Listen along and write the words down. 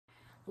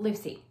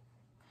Lucy,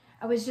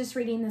 I was just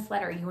reading this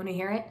letter. You want to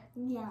hear it?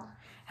 Yeah.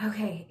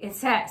 Okay, it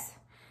says,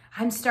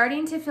 I'm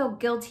starting to feel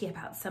guilty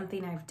about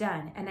something I've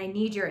done, and I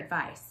need your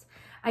advice.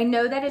 I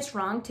know that it's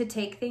wrong to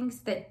take things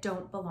that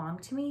don't belong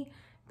to me,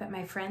 but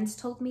my friends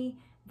told me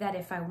that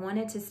if I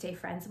wanted to stay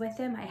friends with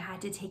them, I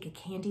had to take a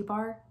candy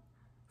bar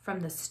from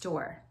the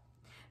store.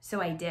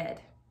 So I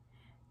did,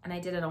 and I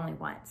did it only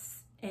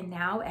once. And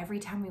now every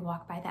time we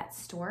walk by that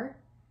store,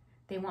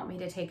 they want me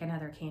to take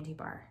another candy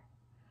bar.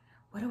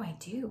 What do I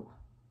do?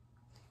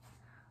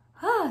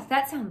 Oh,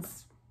 that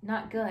sounds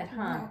not good,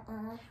 huh?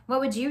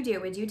 What would you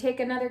do? Would you take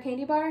another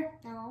candy bar?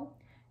 No.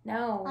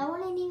 No. I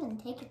wouldn't even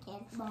take a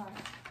candy bar.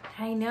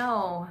 I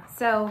know.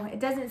 So it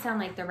doesn't sound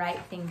like the right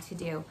thing to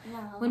do. No.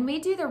 When we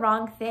do the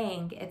wrong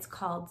thing, it's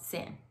called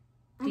sin.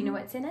 Do you know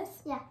what sin is?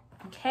 Yeah.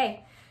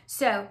 Okay.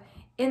 So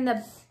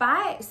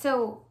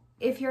so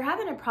if you're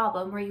having a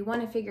problem where you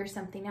want to figure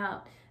something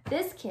out,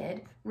 this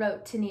kid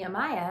wrote to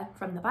Nehemiah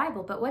from the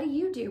Bible, but what do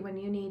you do when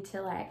you need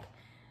to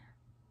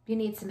you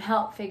need some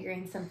help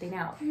figuring something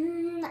out?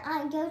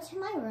 I go to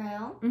my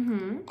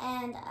room,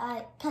 and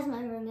because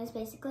my room is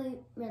basically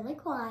really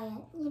quiet,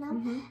 you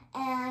know,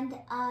 and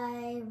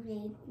I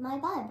read my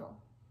Bible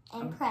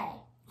and pray.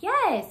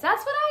 Yes,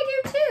 that's what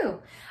I do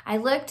too. I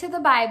look to the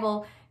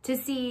Bible to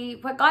see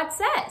what God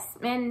says,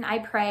 and I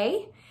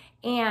pray,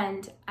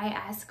 and I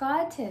ask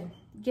God to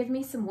give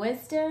me some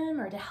wisdom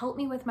or to help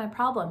me with my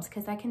problems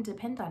because I can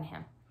depend on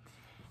him.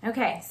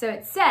 Okay, so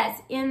it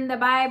says in the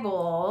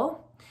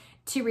Bible,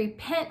 to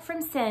repent from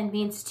sin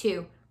means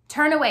to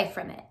turn away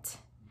from it,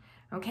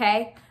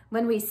 okay?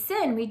 When we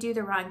sin, we do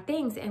the wrong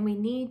things, and we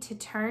need to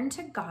turn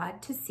to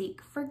God to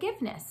seek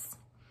forgiveness.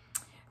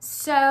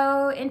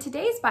 So in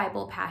today's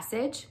Bible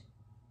passage,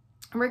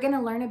 we're going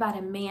to learn about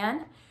a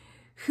man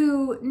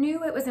who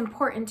knew it was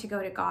important to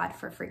go to God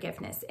for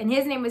forgiveness. And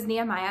his name was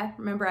Nehemiah.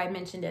 Remember, I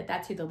mentioned it.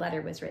 That's who the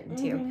letter was written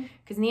to,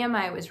 because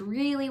Nehemiah was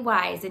really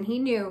wise, and he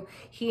knew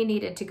he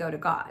needed to go to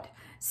God.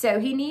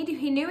 So he knew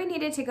he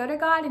needed to go to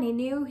God, and he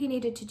knew he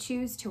needed to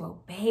choose to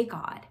obey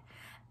God.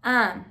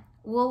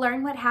 We'll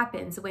learn what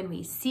happens when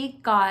we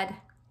seek God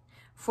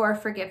for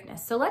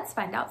forgiveness. So let's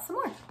find out some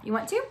more. You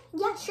want to?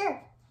 Yeah,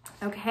 sure.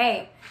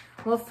 Okay.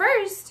 Well,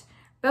 first,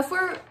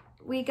 before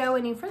we go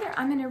any further,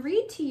 I'm going to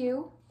read to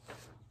you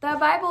the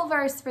Bible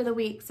verse for the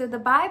week. So the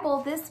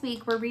Bible this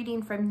week, we're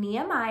reading from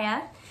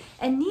Nehemiah,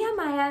 and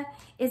Nehemiah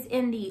is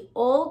in the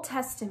Old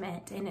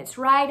Testament, and it's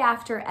right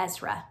after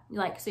Ezra.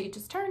 So you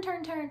just turn,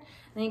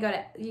 then you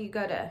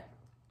go to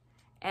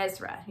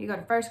Ezra. You go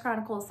to 1st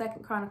Chronicles,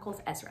 2nd Chronicles,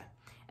 Ezra.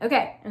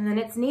 Okay, and then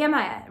it's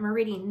Nehemiah, and we're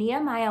reading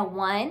Nehemiah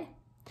 1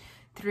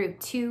 through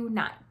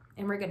 2:9.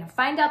 And we're going to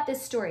find out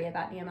this story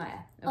about Nehemiah,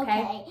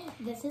 okay? Okay,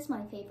 this is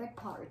my favorite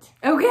part.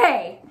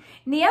 Okay,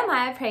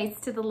 Nehemiah prays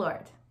to the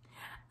Lord.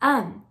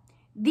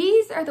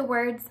 These are the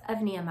words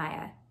of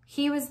Nehemiah.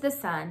 He was the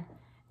son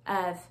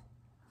of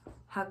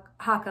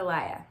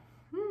Hakaliah.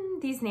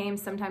 These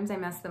names, sometimes I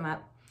mess them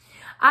up.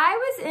 I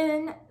was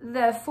in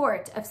the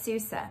fort of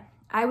Susa.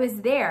 I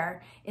was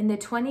there in the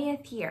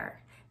 20th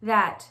year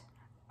that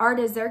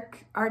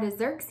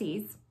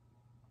Artaxerxes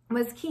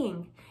was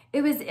king.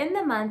 It was in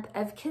the month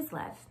of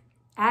Kislev.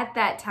 At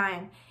that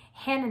time,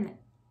 Hanani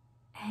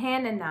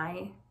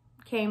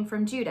came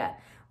from Judah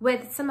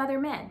with some other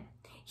men.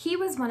 He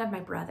was one of my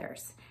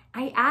brothers.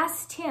 I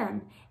asked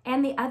him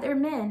and the other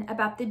men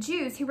about the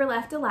Jews who were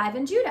left alive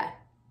in Judah.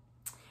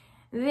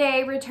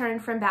 They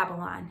returned from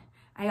Babylon.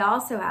 I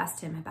also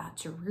asked him about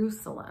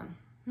Jerusalem.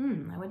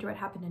 I wonder what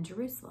happened in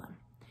Jerusalem.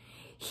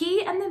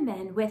 He and the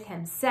men with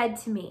him said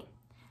to me,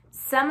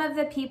 some of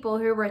the people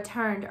who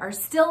returned are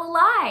still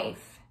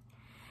alive.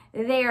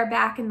 They are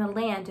back in the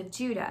land of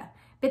Judah,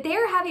 but they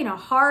are having a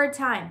hard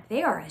time.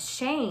 They are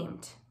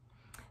ashamed.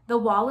 The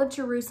wall of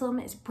Jerusalem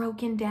is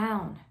broken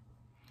down.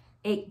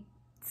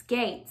 Its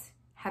gates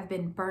have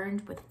been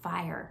burned with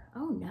fire.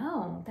 Oh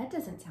no, that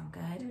doesn't sound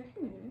good.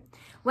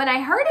 When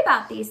I heard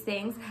about these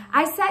things,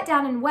 I sat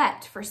down and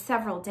wept for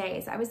several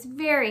days. I was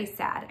very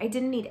sad. I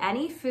didn't eat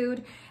any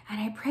food, and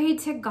I prayed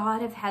to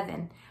God of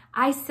heaven.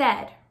 I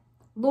said,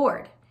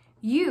 Lord,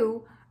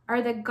 you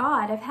are the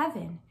God of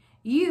heaven.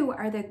 You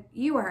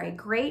are a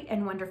great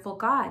and wonderful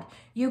God.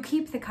 You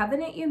keep the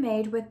covenant you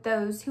made with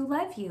those who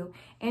love you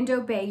and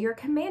obey your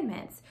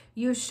commandments.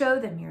 You show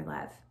them your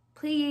love.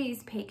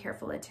 Please pay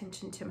careful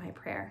attention to my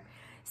prayer.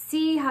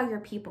 See how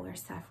your people are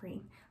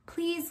suffering.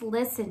 Please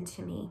listen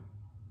to me.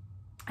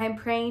 I'm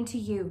praying to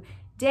you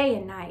day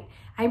and night.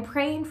 I'm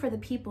praying for the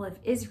people of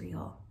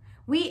Israel.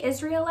 We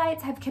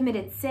Israelites have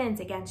committed sins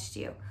against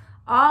you.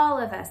 All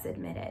of us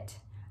admit it.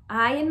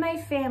 I and my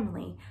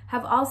family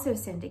have also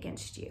sinned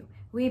against you.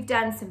 We've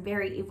done some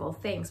very evil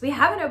things. We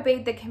haven't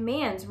obeyed the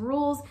commands,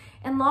 rules,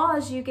 and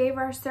laws you gave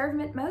our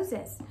servant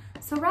Moses.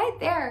 So right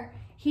there,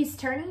 he's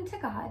turning to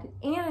God,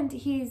 and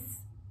he's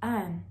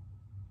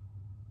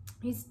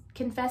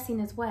confessing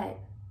his what?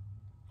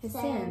 His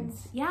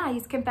sins. Yeah,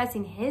 he's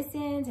confessing his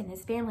sins and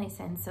his family's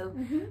sins. So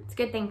it's a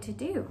good thing to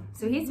do.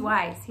 So he's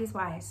wise. He's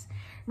wise.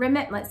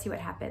 Let's see what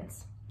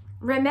happens.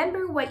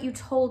 Remember what you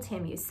told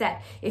him. You said,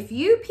 if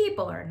you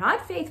people are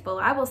not faithful,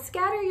 I will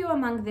scatter you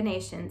among the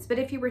nations. But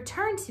if you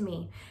return to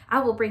me,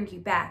 I will bring you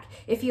back.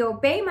 If you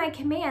obey my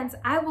commands,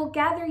 I will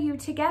gather you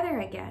together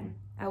again.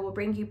 I will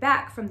bring you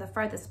back from the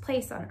farthest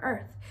place on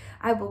earth.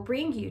 I will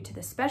bring you to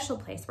the special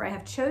place where I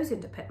have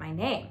chosen to put my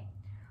name.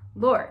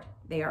 Lord,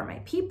 they are my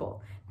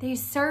people. They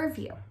serve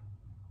you.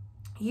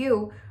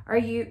 You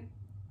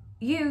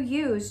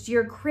used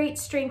your great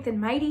strength and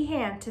mighty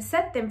hand to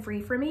set them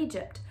free from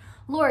Egypt.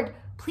 Lord,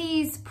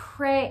 please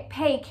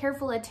pay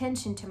careful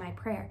attention to my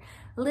prayer.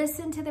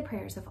 Listen to the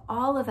prayers of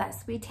all of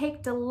us. We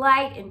take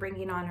delight in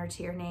bringing honor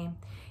to your name.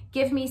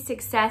 Give me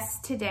success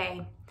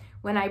today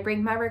when I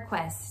bring my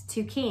requests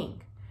to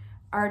King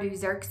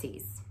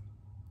Artaxerxes.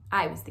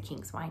 I was the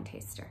king's wine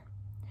taster.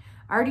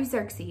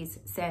 Artaxerxes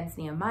sends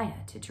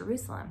Nehemiah to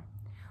Jerusalem.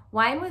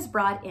 Wine was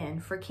brought in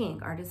for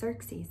King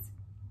Artaxerxes.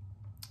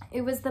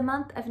 It was the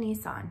month of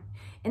Nisan,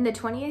 in the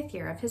 20th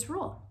year of his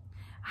rule.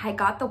 I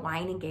got the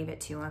wine and gave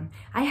it to him.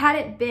 I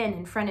hadn't been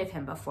in front of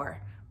him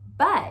before,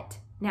 but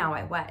now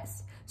I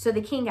was. So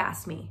the king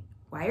asked me,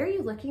 why are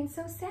you looking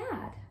so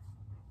sad?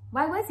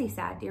 Why was he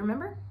sad? Do you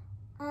remember?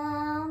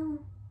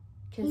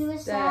 He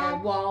was the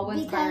sad wall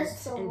was burnt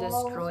because the and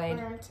wall destroyed. was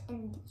burnt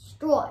and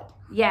destroyed.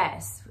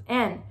 Yes,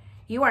 and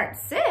you aren't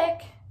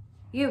sick.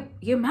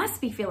 You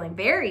must be feeling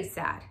very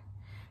sad.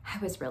 I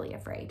was really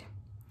afraid.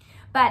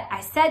 But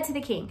I said to the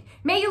king,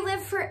 may you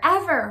live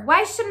forever.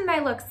 Why shouldn't I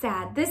look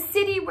sad? This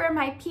city where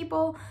my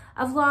people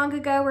of long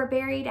ago were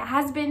buried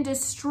has been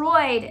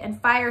destroyed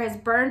and fire has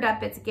burned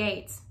up its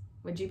gates.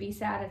 Would you be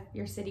sad if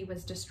your city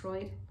was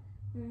destroyed?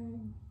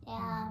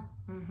 Yeah.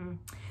 Mm-hmm.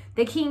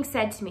 The king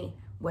said to me,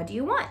 what do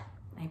you want?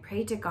 I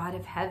prayed to God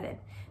of heaven.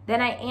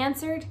 Then I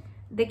answered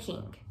the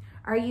king,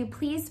 are you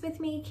pleased with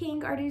me,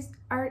 King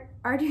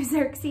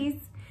Artaxerxes?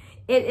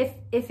 If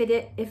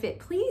it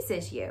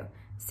pleases you,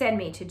 send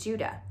me to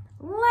Judah.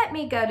 Let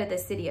me go to the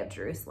city of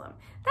Jerusalem.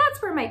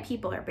 That's where my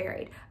people are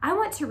buried. I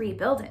want to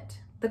rebuild it.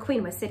 The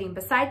queen was sitting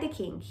beside the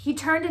king. He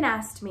turned and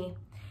asked me,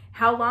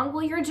 how long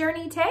will your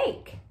journey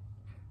take?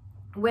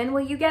 When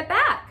will you get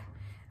back?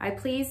 It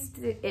pleased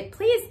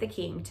the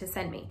king to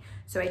send me,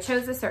 so I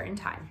chose a certain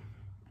time.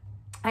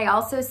 I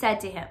also said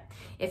to him,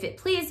 if it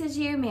pleases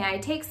you, may I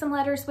take some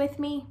letters with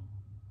me?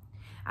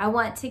 I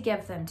want to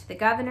give them to the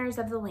governors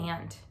of the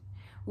land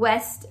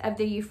west of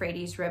the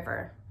Euphrates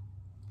River.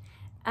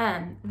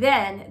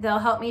 Then they'll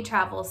help me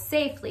travel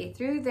safely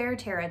through their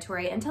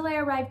territory until I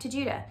arrive to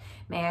Judah.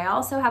 May I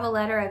also have a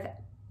letter of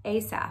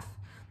Asaph.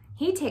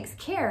 He takes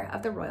care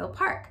of the royal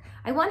park.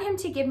 I want him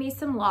to give me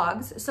some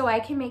logs so I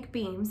can make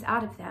beams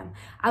out of them.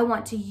 I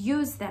want to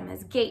use them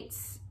as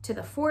gates to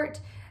the fort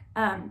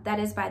that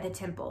is by the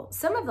temple.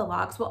 Some of the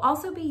logs will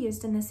also be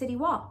used in the city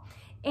wall,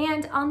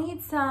 and I'll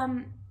need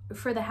some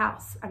for the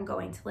house I'm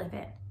going to live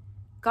in.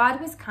 God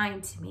was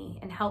kind to me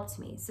and helped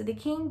me, so the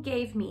king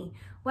gave me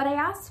what I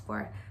asked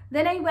for.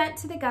 Then I went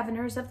to the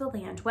governors of the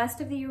land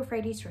west of the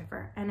Euphrates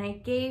River, and I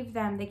gave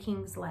them the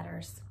king's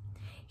letters.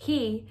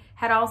 He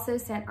had also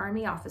sent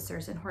army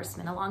officers and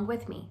horsemen along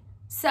with me.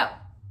 So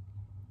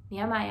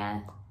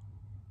Nehemiah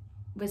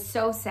was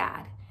so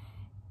sad,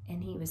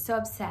 and he was so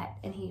upset,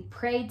 and he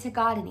prayed to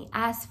God, and he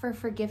asked for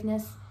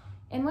forgiveness.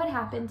 And what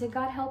happened? Did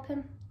God help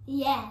him?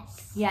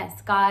 Yes.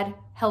 Yes, God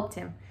helped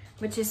him,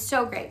 which is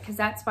so great, because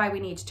that's why we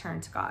need to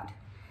turn to God.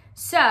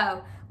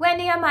 So when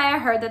Nehemiah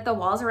heard that the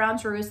walls around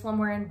Jerusalem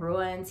were in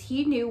ruins,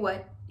 he knew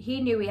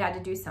he had to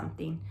do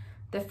something.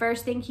 The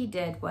first thing he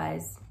did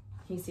was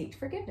he sought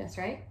forgiveness,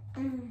 right?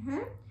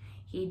 Mm-hmm.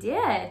 He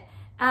did.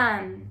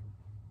 And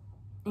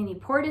he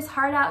poured his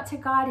heart out to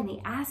God, and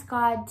he asked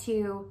God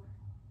to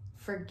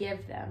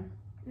forgive them.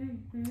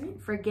 Mm-hmm.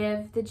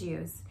 Forgive the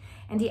Jews.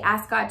 And he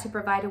asked God to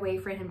provide a way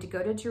for him to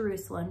go to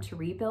Jerusalem to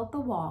rebuild the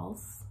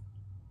walls.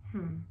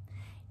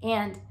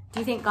 And do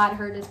you think God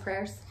heard his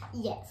prayers?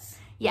 Yes.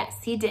 Yes,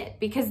 he did.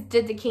 Because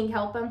did the king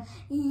help him?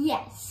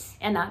 Yes.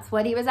 And that's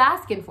what he was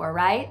asking for,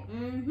 right?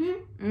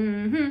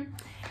 Mm-hmm.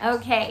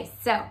 Okay,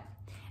 so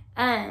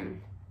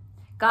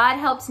God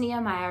helped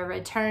Nehemiah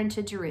return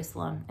to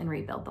Jerusalem and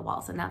rebuild the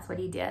walls, and that's what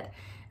he did.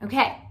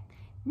 Okay,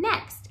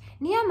 next,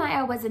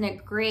 Nehemiah wasn't a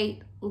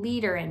great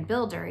leader and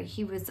builder.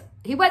 He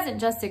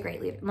wasn't just a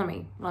great leader. Let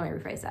me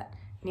rephrase that.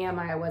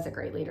 Nehemiah was a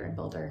great leader and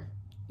builder,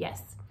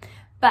 yes.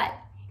 But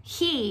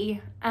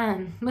he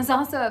was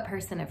also a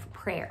person of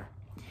prayer.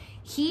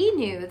 He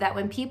knew that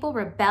when people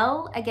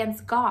rebel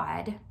against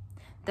God,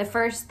 the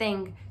first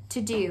thing to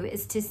do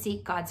is to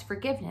seek God's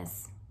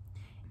forgiveness.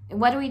 And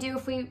what do we do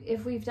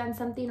if we've done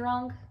something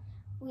wrong?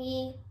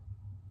 We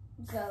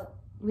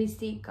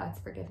seek God's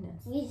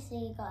forgiveness. We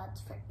seek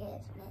God's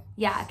forgiveness.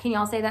 Yeah, can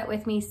y'all say that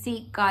with me?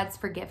 Seek God's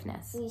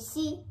forgiveness. We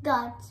seek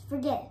God's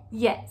forgiveness.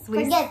 Yes.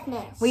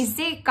 Forgiveness. We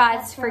seek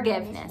God's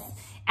forgiveness.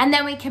 And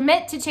then we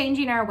commit to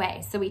changing our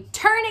ways. So we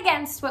turn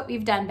against what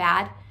we've done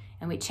bad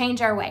and we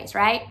change our ways,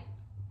 right?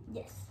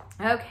 Yes.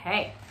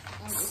 Okay.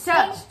 And we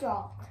stay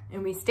strong.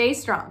 And we stay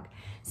strong.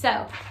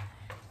 So,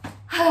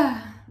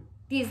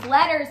 these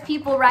letters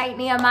people write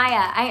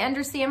Nehemiah. I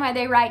understand why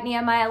they write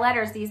Nehemiah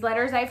letters. These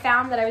letters I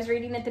found that I was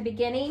reading at the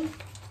beginning,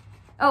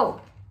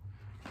 Oh,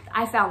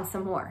 I found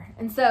some more.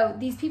 And so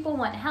these people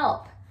want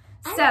help.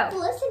 I'm not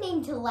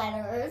listening to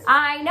letters.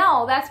 I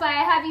know. That's why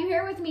I have you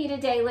here with me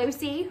today,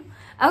 Lucy.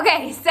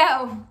 Okay,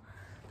 so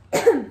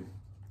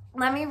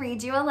let me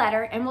read you a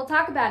letter and we'll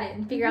talk about it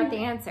and figure out the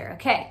answer.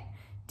 Okay.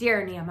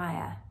 Dear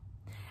Nehemiah,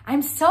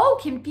 I'm so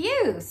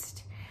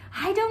confused.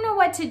 I don't know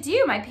what to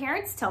do. My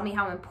parents tell me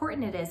how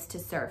important it is to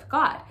serve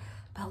God,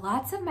 but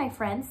lots of my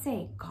friends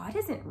say God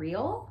isn't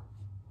real.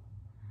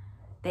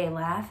 They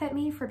laugh at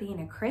me for being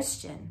a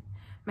Christian.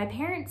 My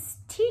parents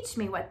teach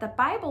me what the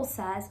Bible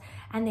says,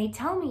 and they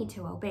tell me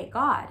to obey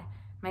God.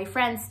 My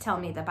friends tell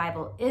me the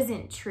Bible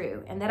isn't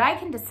true and that I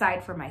can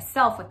decide for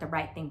myself what the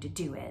right thing to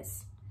do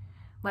is.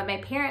 What my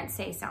parents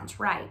say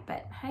sounds right,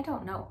 but I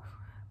don't know.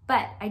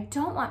 But I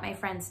don't want my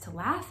friends to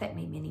laugh at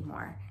me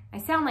anymore. I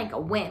sound like a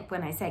wimp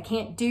when I say I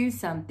can't do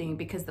something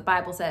because the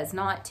Bible says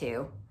not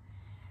to.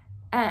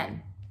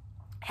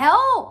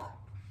 Help!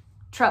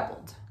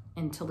 Troubled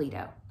in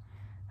Toledo.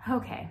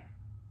 Okay.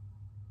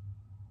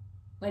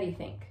 What do you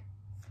think?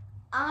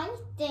 I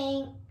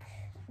think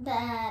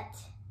that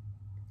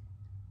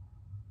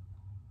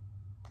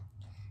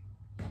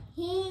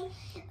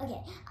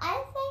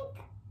I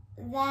think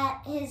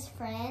that his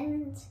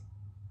friends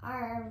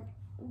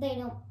they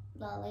don't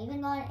believe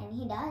in God, and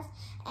he does,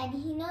 and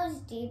he knows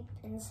deep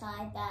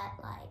inside that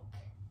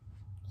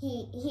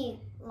he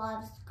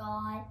loves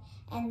God,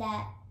 and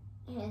that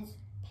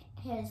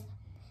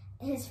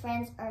his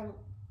friends are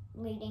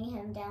leading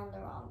him down the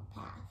wrong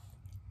path.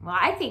 Well,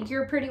 I think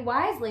you're pretty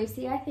wise,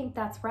 Lucy. I think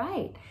that's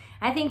right.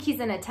 I think he's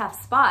in a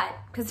tough spot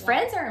because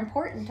friends are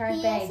important,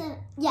 aren't they?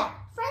 Yeah,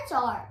 friends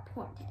are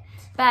important.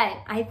 But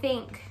I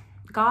think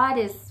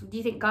do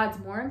you think God's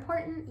more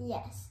important?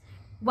 Yes.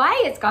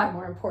 Why is God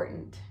more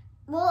important?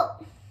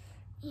 Well,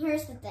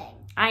 here's the thing.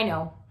 I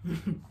know.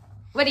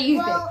 What do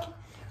you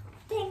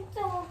think?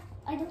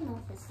 I don't know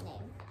his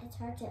name. It's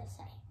hard to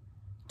say.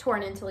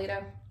 Torn in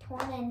Toledo.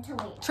 Torn in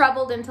Toledo.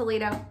 Troubled in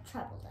Toledo.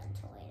 Troubled in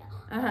Toledo.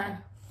 Uh-huh.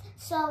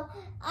 So,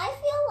 I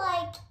feel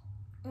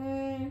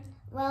like,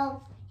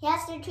 he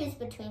has to choose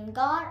between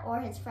God or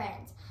his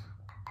friends.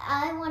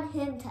 I want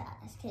him to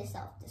ask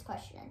himself this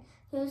question.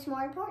 Who's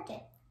more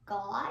important,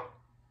 God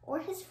or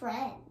his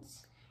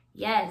friends?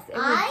 Yes.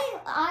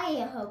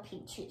 I hope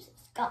he chooses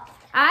God.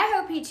 I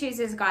hope he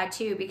chooses God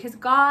too, because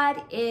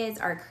God is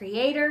our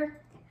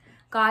creator.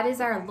 God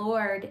is our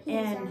Lord.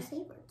 He's our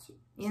Savior too.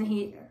 And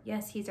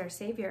he's our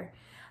Savior.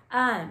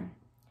 And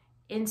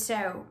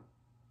so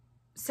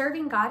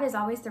serving God is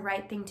always the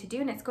right thing to do,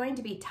 and it's going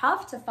to be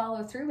tough to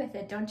follow through with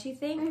it, don't you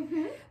think?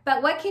 Mm-hmm.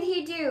 But what could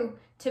he do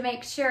to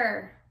make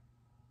sure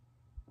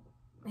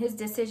his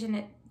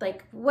decision,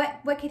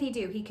 what could he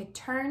do? He could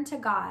turn to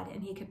God,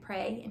 and he could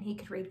pray, and he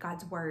could read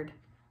God's word,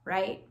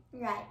 right?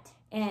 Right.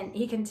 And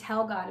he can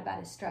tell God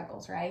about his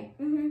struggles, right?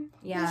 Mm-hmm.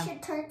 Yeah. He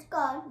should turn to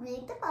God,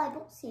 read the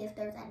Bible, see if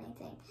there's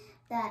anything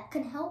that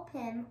could help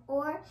him,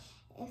 or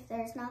if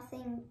there's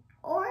nothing,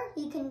 or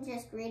he can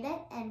just read it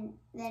and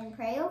then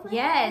pray over it,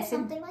 or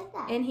something like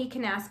that. And he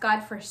can ask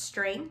God for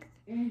strength,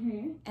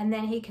 mm-hmm. and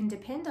then he can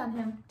depend on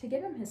him to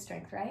give him his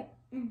strength, right?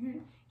 Mm-hmm.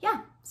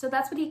 Yeah, so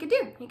that's what he could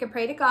do. He could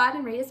pray to God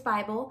and read his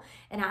Bible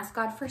and ask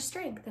God for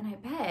strength, and I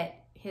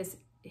bet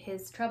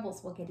his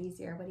troubles will get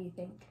easier. What do you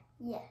think?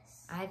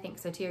 Yes. I think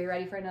so too. Are you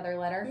ready for another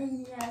letter?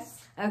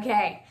 Yes.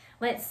 Okay,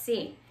 let's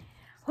see.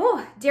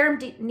 Oh, dear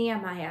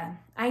Nehemiah,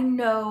 I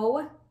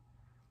know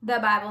the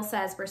Bible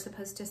says we're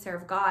supposed to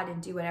serve God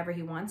and do whatever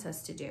he wants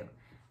us to do,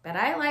 but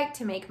I like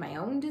to make my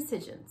own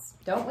decisions.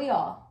 Don't we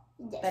all?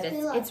 Yes, but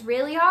it's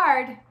really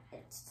hard.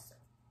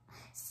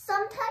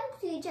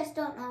 Sometimes we just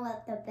don't know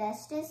what the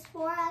best is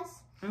for us.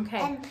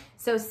 Okay,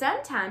 so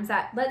sometimes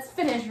let's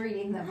finish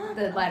reading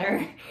the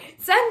letter.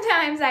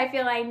 Sometimes I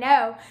feel I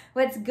know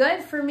what's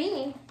good for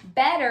me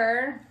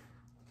better.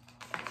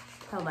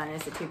 Hold on,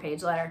 it's a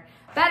 2-page letter.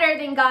 Better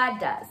than God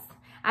does.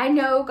 I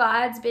know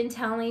God's been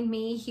telling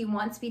me he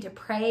wants me to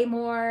pray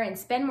more and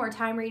spend more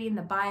time reading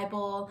the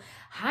Bible.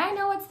 I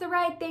know it's the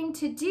right thing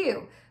to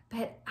do,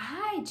 but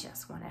I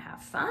just want to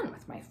have fun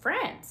with my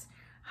friends.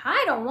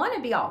 I don't want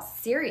to be all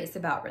serious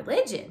about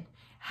religion.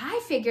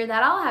 I figure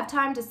that I'll have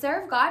time to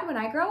serve God when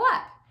I grow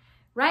up.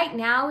 Right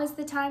now is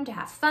the time to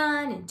have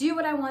fun and do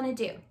what I want to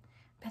do.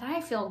 But I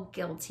feel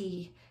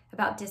guilty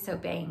about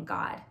disobeying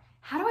God.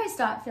 How do I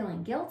stop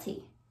feeling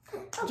guilty?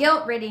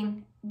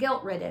 Guilt-ridden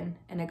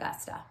in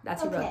Augusta.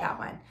 That's who wrote that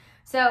one.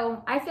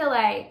 So I feel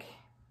like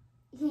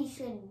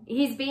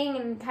he's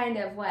being kind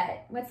of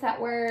what's that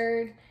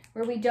word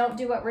where we don't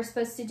do what we're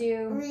supposed to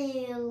do?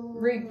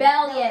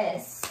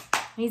 Rebellious.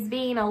 He's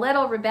being a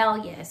little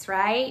rebellious,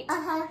 right?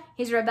 Uh-huh.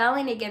 He's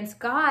rebelling against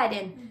God,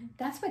 and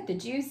that's what the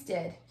Jews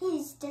did.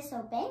 He's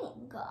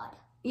disobeying God.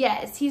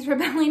 Yes, he's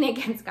rebelling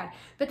against God.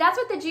 But that's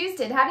what the Jews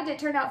did. How did it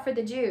turn out for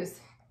the Jews?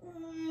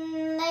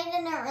 They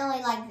didn't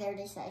really like their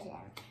decision.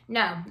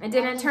 No, it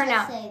didn't turn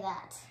out. Say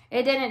that.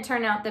 It didn't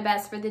turn out the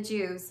best for the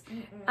Jews.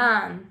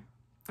 And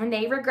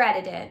they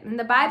regretted it. And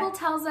the Bible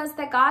tells us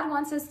that God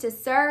wants us to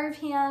serve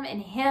him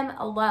and him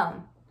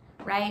alone,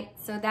 right?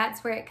 So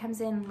that's where it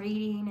comes in,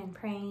 reading and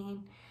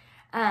praying.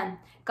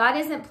 God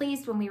isn't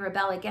pleased when we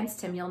rebel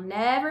against him. You'll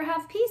never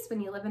have peace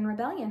when you live in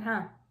rebellion,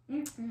 huh?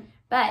 Mm-hmm.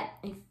 But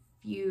if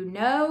you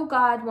know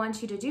God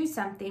wants you to do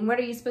something, what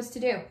are you supposed to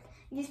do?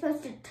 You're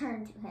supposed to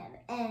turn to him,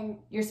 and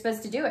you're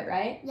supposed to do it,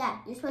 right? Yeah,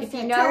 you're supposed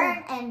to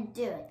turn and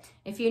do it.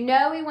 If you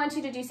know he wants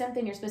you to do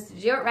something, you're supposed to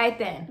do it right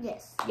then.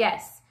 Yes.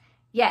 Yes.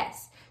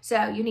 Yes.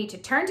 So you need to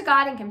turn to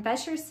God and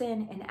confess your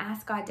sin and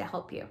ask God to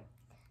help you.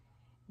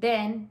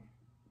 Then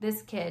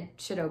this kid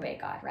should obey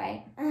God,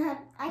 right?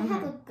 I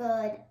have a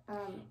good...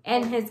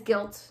 and his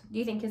guilt. Do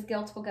you think his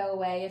guilt will go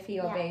away if he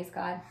obeys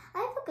God? I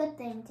have a good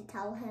thing to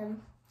tell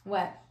him.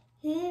 What?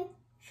 He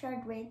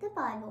should read the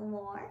Bible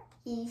more.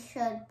 He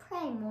should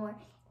pray more.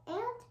 And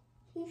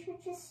he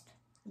should just...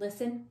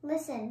 Listen.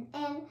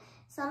 And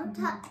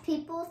sometimes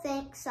people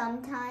think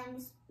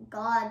sometimes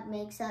God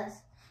makes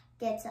us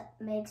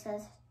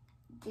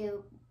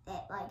do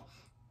it, like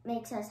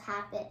makes us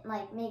happen,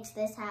 like makes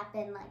this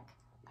happen, like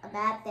a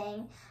bad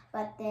thing,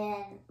 but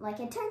then like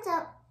it turns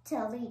out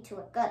to lead to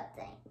a good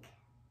thing.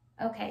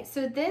 Okay,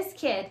 so this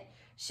kid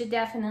should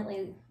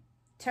definitely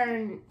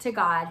turn to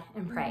God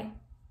and pray. Mm-hmm.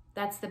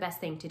 That's the best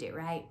thing to do,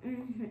 right?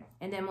 Mm-hmm.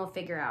 And then we'll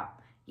figure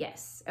out.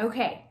 Yes.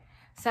 Okay.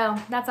 So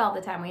that's all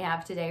the time we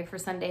have today for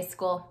Sunday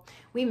school.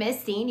 We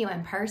miss seeing you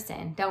in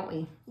person, don't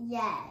we?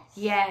 Yes.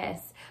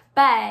 Yes.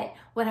 But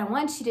what I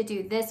want you to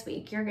do this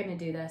week, you're going to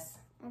do this.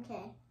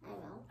 Okay, I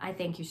will. I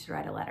think you should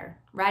write a letter.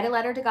 Write a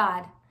letter to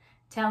God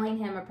telling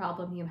him a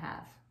problem you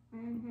have.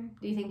 Mm-hmm.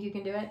 Do you think you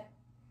can do it?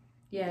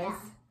 Yes.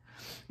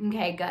 Yeah.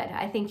 Okay, good.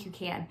 I think you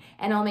can.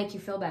 And it'll make you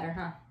feel better,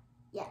 huh?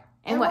 Yeah.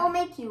 And it will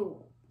make you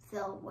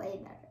feel way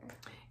better.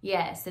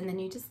 Yes, and then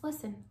you just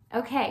listen.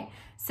 Okay,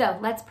 so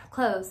let's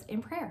close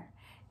in prayer.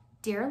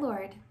 Dear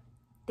Lord,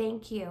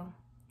 thank you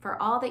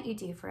for all that you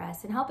do for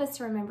us. And help us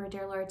to remember,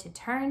 dear Lord, to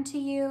turn to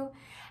you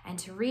and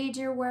to read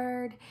your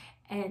word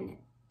and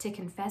to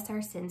confess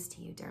our sins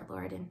to you, dear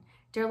Lord. And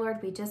dear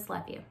Lord, we just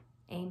love you.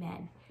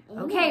 Amen.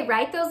 Okay,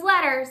 write those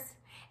letters.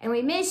 And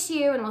we miss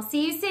you, and we'll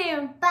see you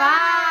soon.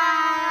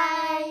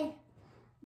 Bye.